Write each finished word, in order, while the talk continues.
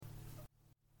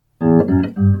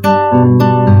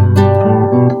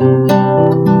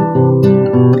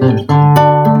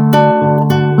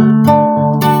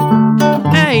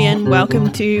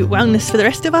Wellness for the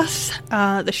Rest of Us,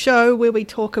 the show where we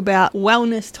talk about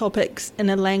wellness topics in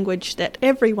a language that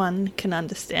everyone can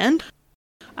understand.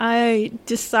 I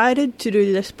decided to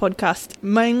do this podcast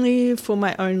mainly for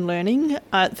my own learning.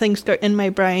 Things go in my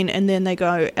brain and then they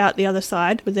go out the other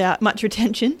side without much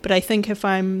retention. But I think if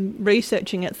I'm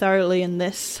researching it thoroughly in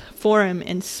this forum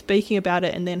and speaking about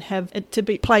it and then have it to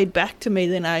be played back to me,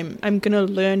 then I'm going to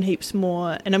learn heaps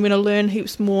more. And I'm going to learn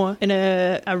heaps more in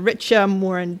a richer,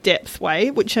 more in-depth way,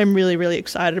 which I'm really, really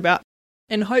excited about.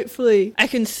 And hopefully I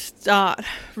can start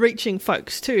reaching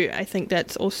folks too. I think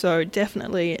that's also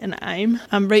definitely an aim.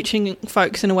 Reaching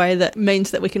folks in a way that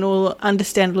means that we can all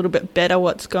understand a little bit better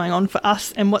what's going on for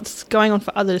us and what's going on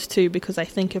for others too, because I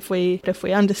think if we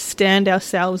understand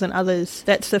ourselves and others,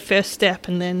 that's the first step,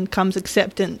 and then comes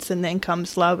acceptance, and then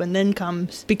comes love, and then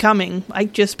comes becoming,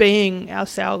 like just being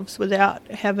ourselves without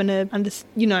having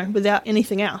without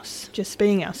anything else, just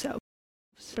being ourselves.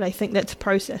 But I think that's a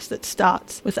process that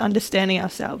starts with understanding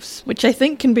ourselves, which I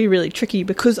think can be really tricky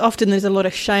because often there's a lot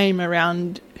of shame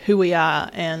around who we are,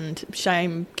 and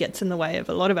shame gets in the way of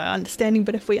a lot of our understanding.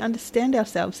 But if we understand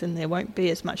ourselves, then there won't be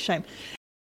as much shame.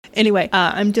 Anyway,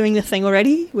 I'm doing the thing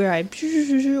already where I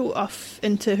off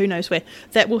into who knows where.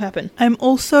 That will happen. I'm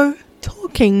also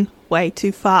talking way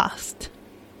too fast.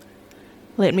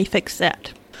 Let me fix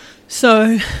that.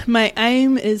 So my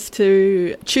aim is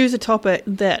to choose a topic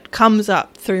that comes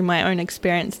up through my own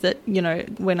experience, that,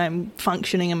 when I'm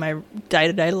functioning in my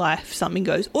day-to-day life, something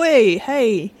goes, oi,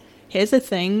 hey, here's a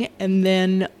thing. And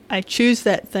then I choose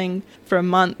that thing for a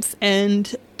month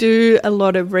and do a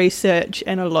lot of research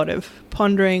and a lot of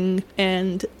pondering,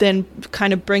 and then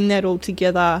kind of bring that all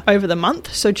together over the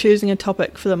month. So choosing a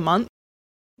topic for the month.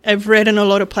 I've read in a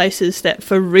lot of places that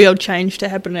for real change to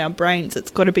happen in our brains, it's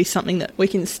got to be something that we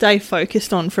can stay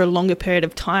focused on for a longer period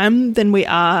of time than we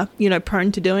are,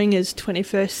 prone to doing as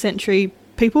 21st century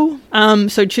people.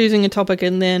 So choosing a topic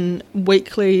and then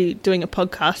weekly doing a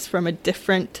podcast from a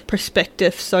different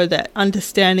perspective, so that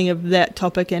understanding of that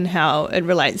topic and how it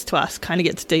relates to us kind of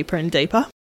gets deeper and deeper.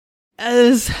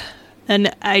 As an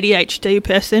ADHD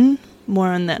person, more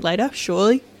on that later,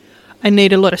 surely, I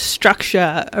need a lot of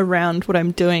structure around what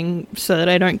I'm doing so that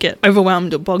I don't get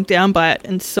overwhelmed or bogged down by it.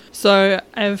 And so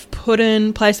I've put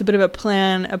in place a bit of a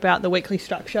plan about the weekly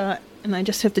structure, and I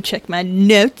just have to check my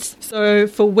notes. So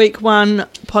for week 1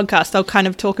 podcast, I'll kind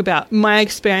of talk about my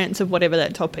experience of whatever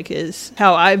that topic is,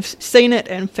 how I've seen it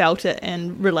and felt it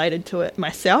and related to it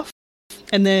myself.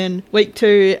 And then week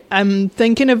 2, I'm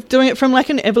thinking of doing it from like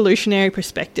an evolutionary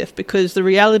perspective, because the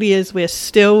reality is we're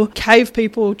still cave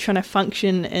people trying to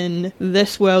function in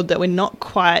this world that we're not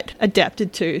quite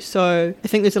adapted to. So I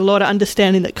think there's a lot of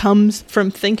understanding that comes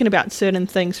from thinking about certain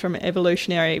things from an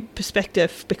evolutionary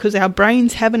perspective, because our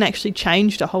brains haven't actually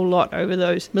changed a whole lot over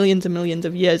those millions and millions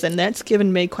of years. And that's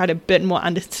given me quite a bit more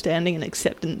understanding and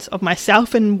acceptance of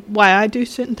myself and why I do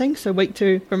certain things. So week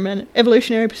 2, from an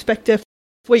evolutionary perspective.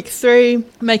 Week 3,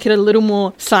 make it a little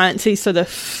more sciencey, so the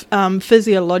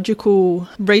physiological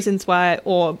reasons why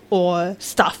or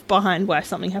stuff behind why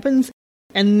something happens.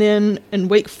 And then in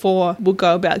week 4, we'll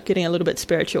go about getting a little bit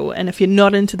spiritual. And if you're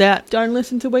not into that, don't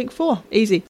listen to week 4.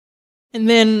 Easy. And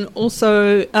then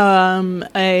also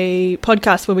a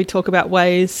podcast where we talk about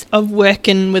ways of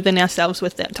working within ourselves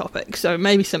with that topic. So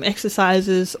maybe some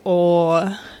exercises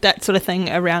or that sort of thing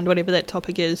around whatever that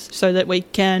topic is, so that we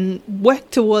can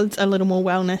work towards a little more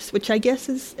wellness, which I guess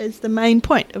is the main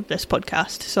point of this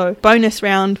podcast. So bonus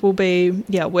round will be,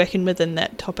 working within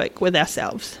that topic with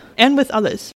ourselves and with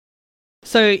others.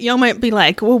 So y'all might be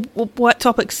like, well, what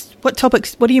topics, what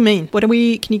do you mean? Can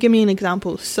you give me an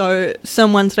example? So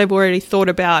some ones that I've already thought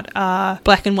about are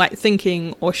black and white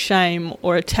thinking, or shame,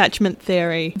 or attachment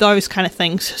theory, those kind of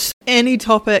things. Any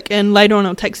topic, and later on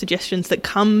I'll take suggestions that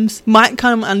might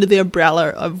come under the umbrella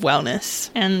of wellness.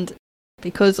 And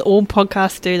because all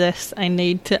podcasts do this, I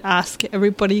need to ask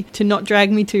everybody to not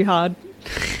drag me too hard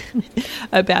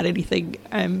about anything.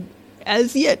 I'm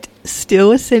as yet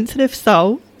still a sensitive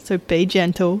soul. So be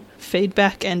gentle.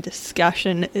 Feedback and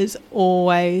discussion is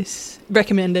always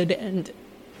recommended and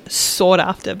sought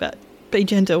after, but be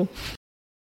gentle.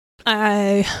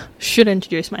 I should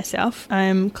introduce myself.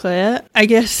 I'm Claire. I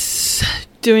guess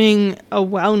doing a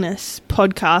wellness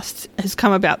podcast has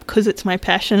come about because it's my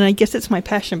passion. And I guess it's my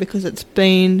passion because it's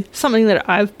been something that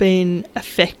I've been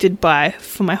affected by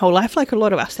for my whole life, like a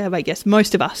lot of us have, I guess.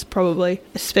 Most of us probably,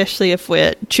 especially if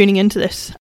we're tuning into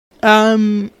this.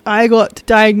 I got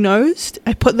diagnosed.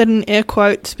 I put that in air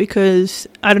quotes because,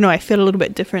 I don't know, I feel a little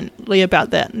bit differently about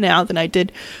that now than I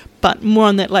did but more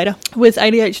on that later. With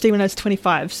ADHD when I was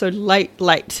 25, so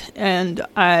late, and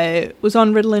I was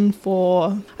on Ritalin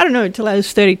for, I don't know, till I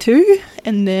was 32,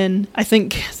 and then I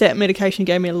think that medication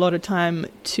gave me a lot of time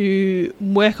to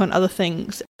work on other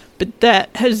things. But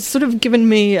that has sort of given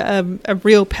me a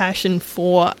real passion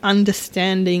for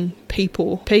understanding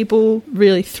people. People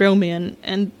really thrill me,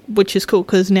 and which is cool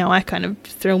because now I kind of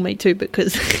thrill me too,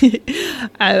 because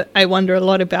I wonder a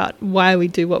lot about why we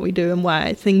do what we do and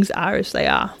why things are as they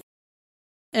are.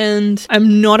 And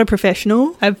I'm not a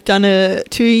professional. I've done a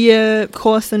 2-year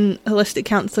course in holistic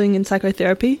counselling and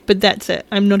psychotherapy, but that's it.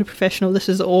 I'm not a professional. This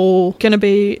is all going to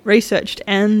be researched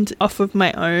and off of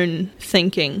my own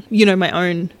thinking, my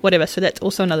own whatever. So that's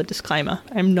also another disclaimer.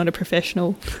 I'm not a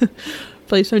professional.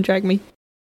 Please don't drag me.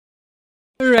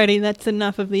 Alrighty, that's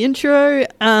enough of the intro.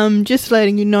 Just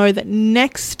letting you know that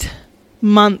next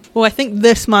month, well, I think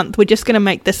this month, we're just going to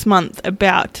make this month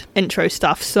about intro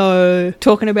stuff. So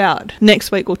talking about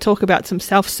next week, we'll talk about some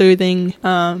self-soothing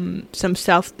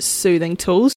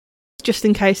tools, just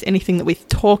in case anything that we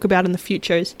talk about in the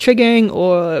future is triggering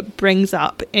or brings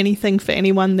up anything for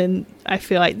anyone. Then I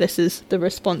feel like this is the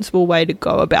responsible way to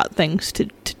go about things, to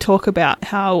talk about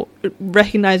how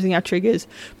recognizing our triggers,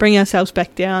 bringing ourselves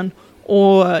back down,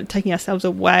 or taking ourselves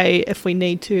away if we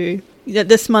need to.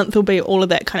 This month will be all of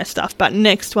that kind of stuff, but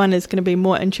next one is going to be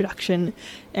more introduction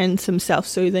and some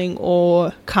self-soothing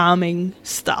or calming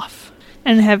stuff.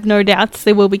 And have no doubts,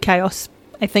 there will be chaos.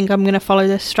 I think I'm going to follow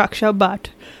this structure,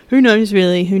 but who knows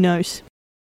really, who knows.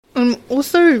 I'm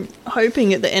also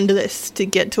hoping at the end of this to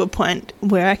get to a point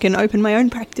where I can open my own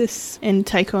practice and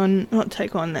not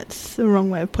take on, that's the wrong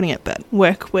way of putting it, but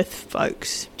work with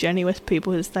folks, journey with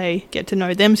people as they get to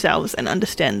know themselves and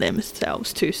understand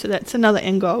themselves too. So that's another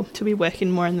end goal, to be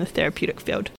working more in the therapeutic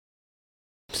field.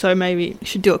 So maybe I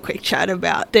should do a quick chat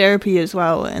about therapy as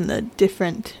well, and the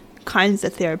different kinds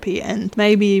of therapy, and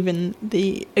maybe even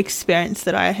the experience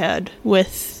that I had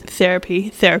with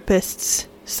therapists,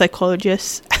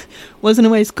 psychologists wasn't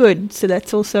always good, so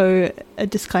that's also a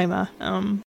disclaimer.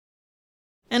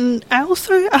 And I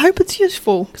hope it's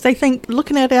useful, because I think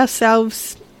looking at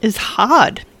ourselves is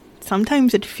hard.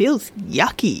 Sometimes it feels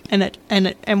yucky,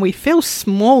 and we feel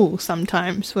small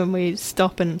sometimes when we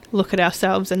stop and look at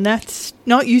ourselves, and that's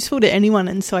not useful to anyone.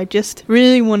 And so I just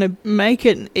really want to make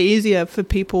it easier for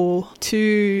people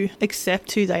to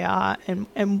accept who they are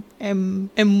and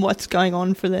what's going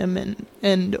on for them,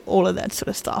 and all of that sort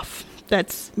of stuff.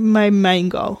 That's my main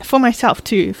goal for myself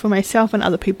too, for myself and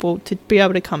other people, to be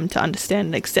able to come to understand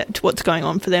and accept what's going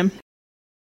on for them.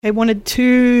 I wanted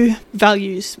two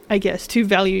values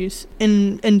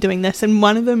in doing this, and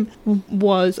one of them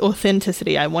was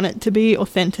authenticity. I want it to be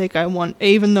authentic.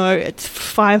 Even though it's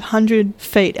 500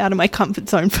 feet out of my comfort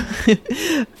zone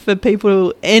for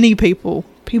people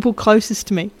closest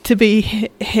to me, to be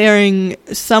hearing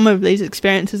some of these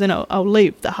experiences, and I'll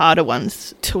leave the harder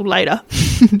ones till later.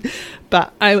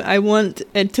 But I want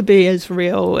it to be as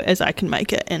real as I can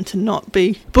make it, and to not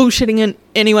be bullshitting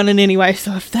anyone in any way.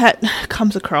 So if that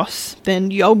comes across, then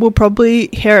y'all will probably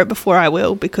hear it before I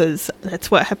will, because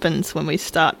that's what happens when we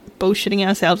start bullshitting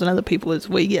ourselves and other people, is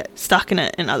we get stuck in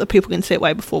it, and other people can see it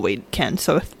way before we can.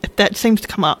 So if that seems to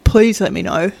come up, please let me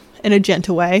know in a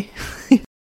gentle way.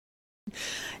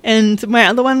 And my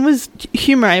other one was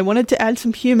humour. I wanted to add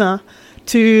some humour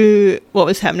to what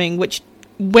was happening, which,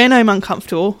 when I'm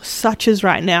uncomfortable, such as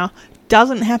right now,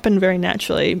 doesn't happen very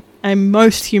naturally. I'm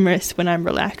most humorous when I'm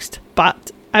relaxed,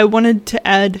 but I wanted to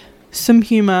add some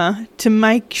humour to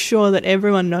make sure that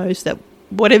everyone knows that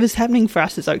whatever's happening for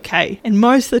us is okay. And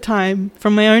most of the time,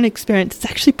 from my own experience, it's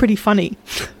actually pretty funny.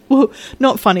 Well,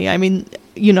 not funny. I mean,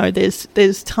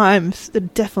 there's times that are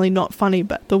definitely not funny,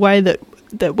 but the way that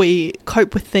we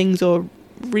cope with things or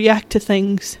react to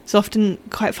things is often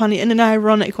quite funny in an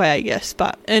ironic way, I guess.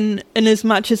 But in as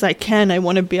much as I can, I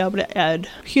want to be able to add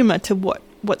humour to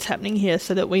what's happening here,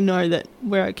 so that we know that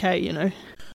we're okay,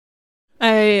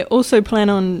 I also plan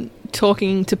on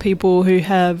talking to people who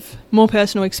have more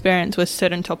personal experience with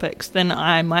certain topics than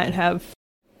I might have.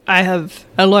 I have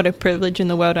a lot of privilege in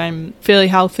the world. I'm fairly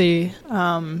healthy,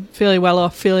 fairly well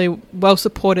off, fairly well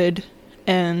supported.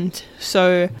 And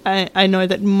so I know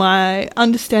that my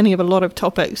understanding of a lot of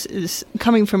topics is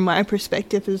coming from my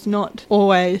perspective is not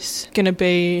always going to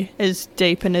be as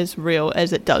deep and as real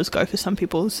as it does go for some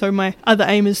people. So my other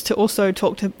aim is to also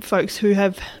talk to folks who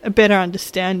have a better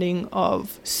understanding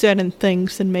of certain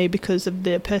things than me because of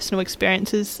their personal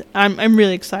experiences. I'm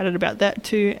really excited about that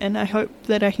too, and I hope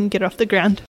that I can get off the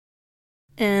ground.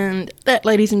 And that,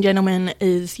 ladies and gentlemen,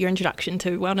 is your introduction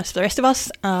to Wellness for the Rest of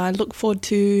Us. I look forward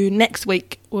to next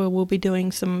week, where we'll be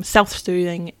doing some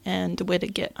self-soothing and where to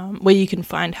get, where you can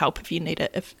find help if you need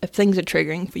it, if things are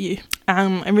triggering for you.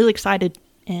 I'm really excited,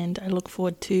 and I look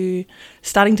forward to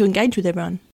starting to engage with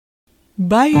everyone.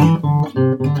 Bye!